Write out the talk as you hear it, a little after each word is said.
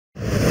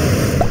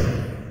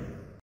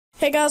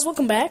Hey guys,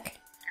 welcome back.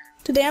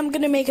 Today I'm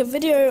going to make a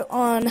video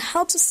on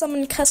how to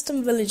summon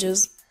custom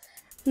villagers.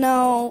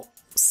 Now,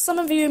 some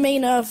of you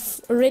may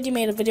have already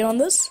made a video on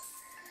this,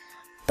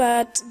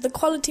 but the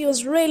quality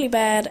was really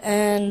bad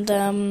and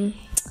I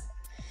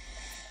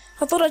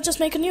thought I'd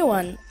just make a new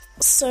one.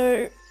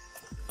 So,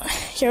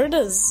 here it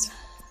is.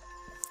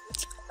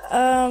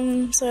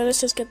 So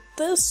let's just get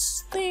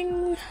this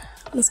thing,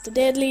 Mr.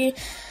 Deadly,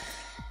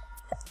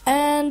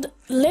 and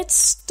let's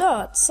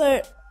start.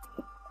 So,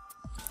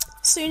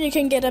 soon you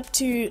can get up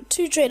to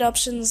 2 trade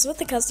options with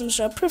the custom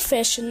shop,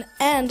 profession,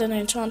 and an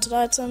enchanted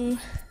item.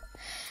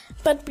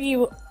 But we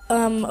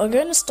are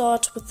going to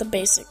start with the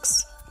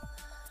basics.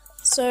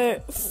 So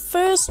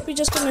first we're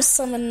just going to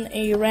summon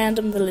a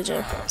random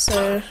villager.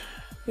 So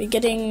we're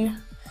getting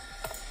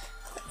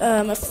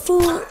a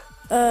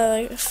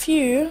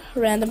few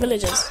random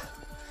villagers.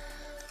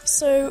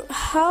 So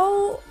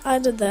how I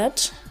did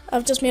that,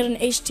 I've just made an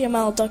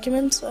HTML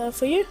document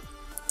for you.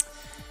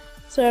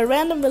 So a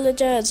random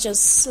villager is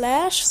just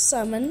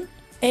 /summon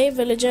a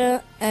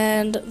villager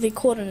and the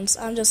coordinates.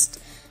 I'm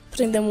just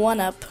putting them one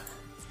up.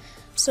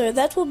 So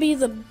that will be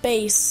the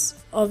base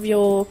of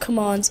your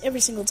commands every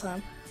single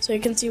time. So you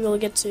can see we'll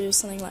get to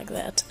something like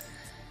that.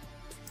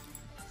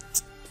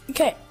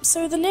 Okay,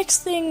 so the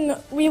next thing,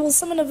 we will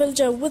summon a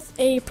villager with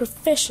a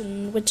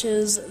profession, which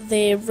is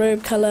their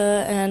robe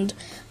color and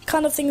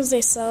kind of things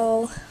they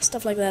sell,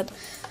 stuff like that.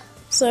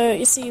 So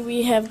you see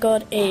we have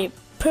got a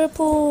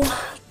purple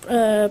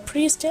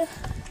priest here.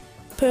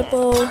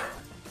 Purple,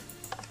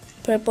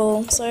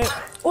 so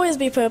always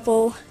be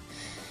purple.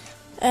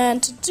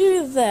 And to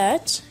do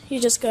that, you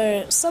just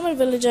go summon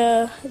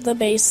villager, the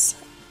base,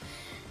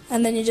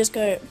 and then you just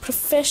go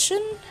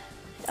profession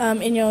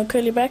in your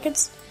curly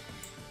brackets,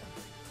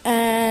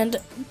 and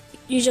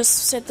you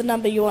just set the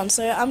number you want.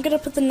 So I'm gonna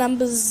put the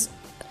numbers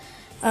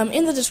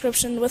in the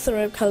description with the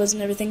robe colors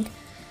and everything.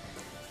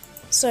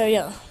 So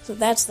yeah, so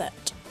that's that.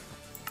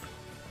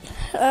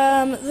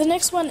 The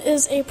next one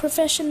is a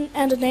profession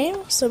and a name.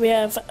 So we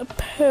have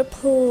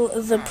purple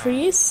the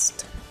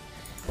priest,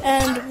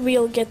 and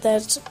we'll get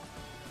that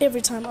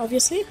every time,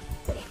 obviously.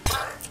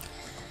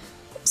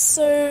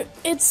 So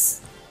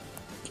it's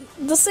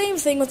the same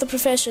thing with the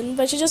profession,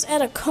 but you just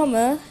add a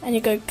comma and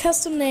you go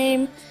custom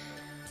name,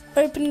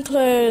 open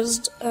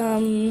closed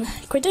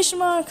quotation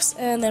marks,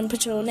 and then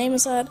put your name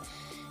inside.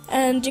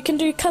 And you can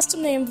do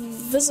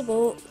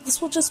CustomNameVisisble.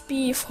 This will just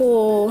be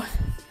for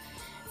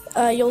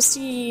you'll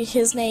see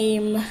his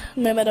name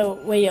no matter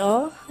where you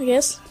are, I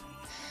guess.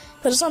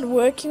 But it's not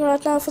working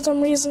right now for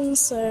some reason,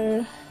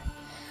 so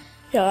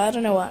yeah, I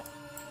don't know why.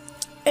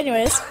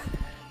 Anyways,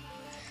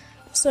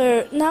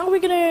 so now we're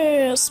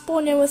gonna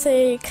spawn in with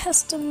a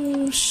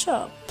custom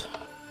shop.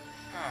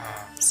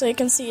 So you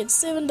can see it's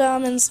 7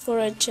 diamonds for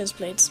a chest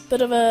plate.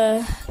 Bit of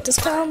a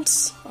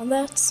discount on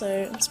that, so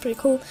it's pretty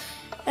cool.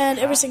 And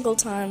every single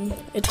time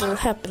it will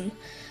happen.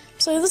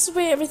 So this is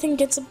where everything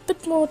gets a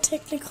bit more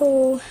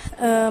technical.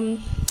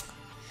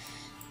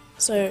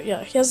 So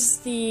yeah, here's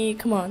the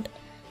command.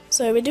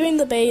 So we're doing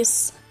the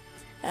base,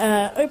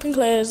 open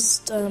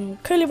closed,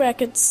 curly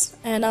brackets,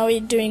 and now we're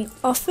doing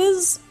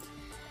offers,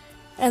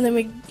 and then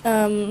we're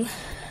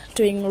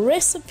doing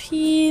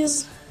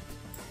recipes.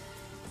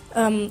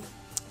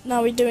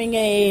 Now we're doing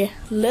a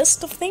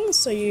list of things,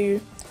 so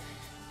you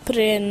put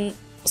it in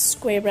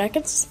square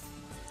brackets.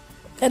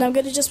 And I'm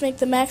going to just make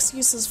the max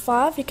uses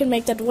 5. You can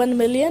make that 1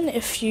 million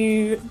if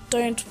you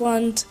don't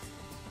want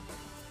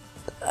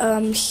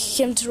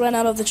him to run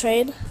out of the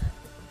trade.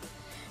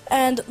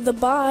 And the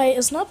buy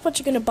is not what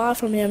you're going to buy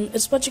from him,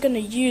 it's what you're going to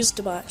use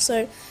to buy.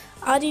 So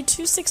ID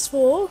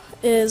 264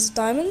 is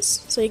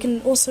diamonds, so you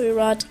can also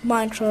write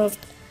Minecraft :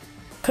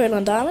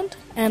 diamond,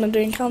 and I'm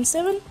doing count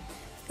 7.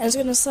 And it's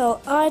going to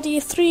sell ID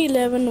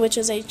 311, which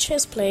is a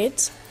chest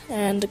plate,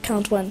 and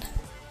count 1.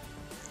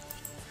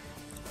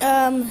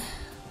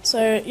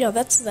 So yeah,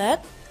 that's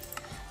that.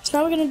 So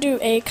now we're going to do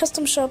a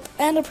custom shop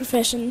and a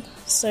profession.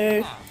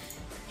 So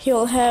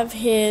he'll have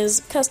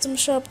his custom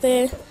shop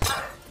there,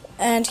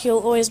 and he'll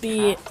always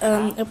be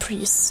a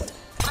priest.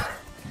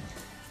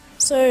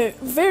 So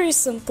very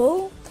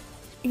simple,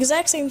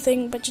 exact same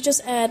thing, but you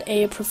just add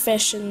a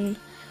profession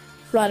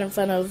right in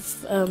front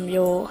of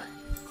your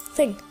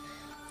thing.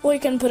 Or you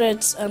can put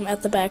it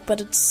at the back, but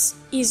it's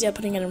easier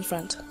putting it in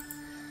front.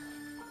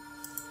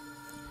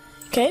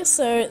 Okay,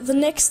 so the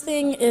next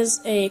thing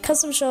is a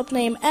custom shop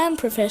name and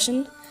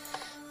profession.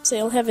 So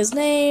he'll have his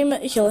name,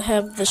 he'll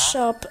have the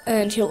shop,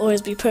 and he'll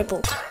always be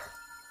purple.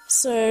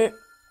 So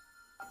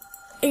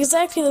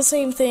exactly the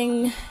same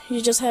thing, you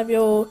just have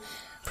your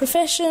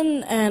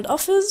profession and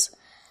offers,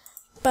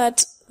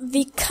 but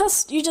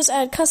you just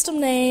add custom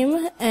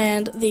name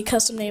and the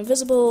custom name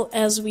visible,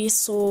 as we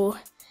saw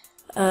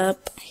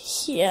up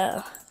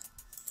here.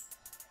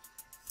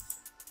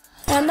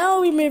 And now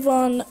we move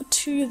on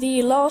to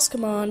the last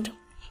command,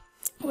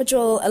 which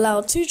will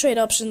allow 2 trade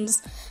options,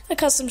 a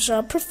custom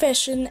shop,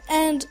 profession,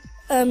 and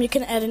you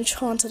can add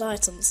enchanted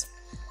items.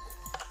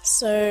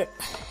 So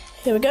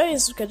here we go,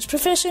 he's got his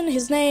profession,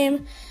 his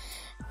name,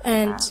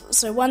 And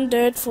so 1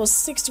 dirt for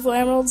 64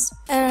 emeralds,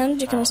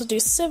 and you can also do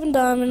 7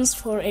 diamonds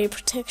for a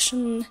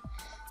protection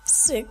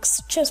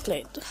 6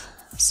 chestplate.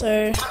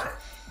 So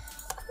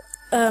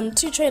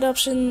 2 trade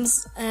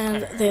options,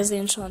 and there's the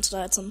enchanted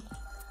item.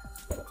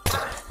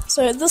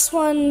 So this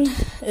one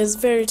is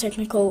very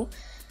technical.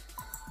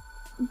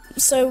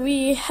 So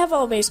we have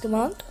our base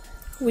command,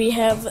 we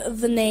have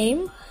the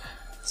name,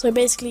 so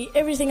basically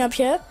everything up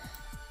here,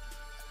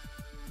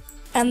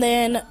 and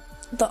then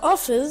the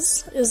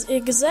offers is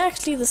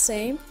exactly the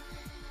same,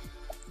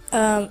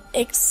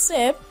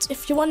 except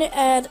if you want to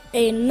add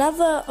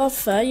another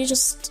offer, you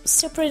just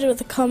separate it with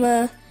a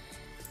comma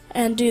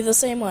and do the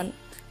same one.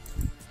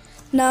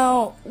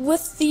 Now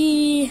with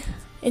the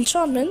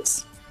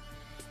enchantments,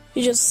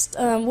 you just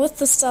with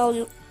the style,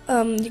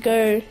 you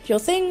go your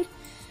thing,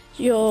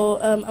 your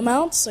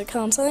amount, so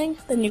count something,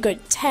 then you go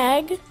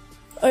tag,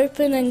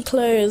 open and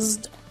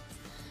closed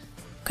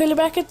curly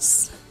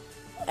brackets,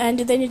 and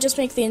then you just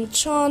make the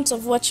enchant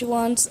of what you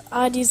want.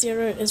 ID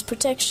 0 is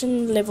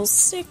protection level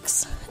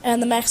 6,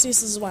 and the max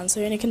use is 1, so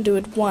you only can do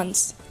it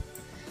once.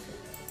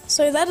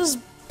 So that is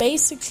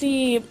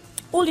basically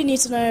all you need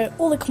to know.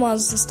 All the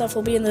commands and stuff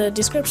will be in the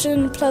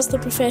description, plus the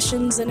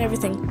professions and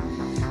everything.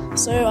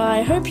 So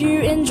I hope you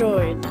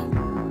enjoyed.